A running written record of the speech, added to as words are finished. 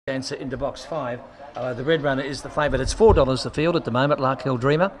Dancer into box 5. The red runner is the favourite. It's $4 the field at the moment, Lark Hill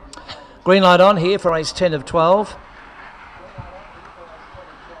Dreamer. Green light on here for race 10 of 12.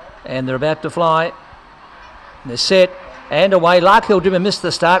 And they're about to fly. They're set. And away, Lark Hill Dreamer missed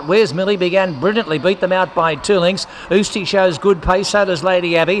the start. Where's Millie began brilliantly, beat them out by 2 lengths. Oosty shows good pace, so does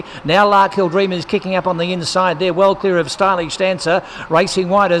Lady Abbey. Now Lark Hill Dreamer is kicking up on the inside. They're well clear of Stylish Dancer. Racing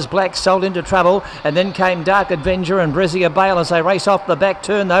wide as Black Sold into trouble. And then came Dark Avenger and Brescia Bale as they race off the back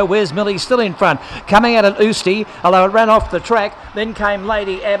turn though. Where's Millie still in front. Coming out at Oosty, although it ran off the track. Then came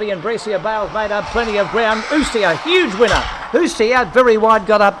Lady Abbey and Brescia Bale made up plenty of ground. Oosty a huge winner. Oosty out very wide,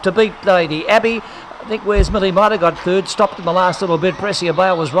 got up to beat Lady Abbey. I think Where's Millie might have got third, stopped in the last little bit. Brescia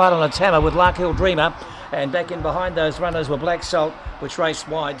Bale was right on its hammer with Lark Hill Dreamer. And back in behind those runners were Black Salt, which raced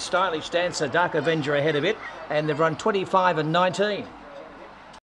wide. Stylish Dancer, Dark Avenger ahead of it. And they've run 25 and 19.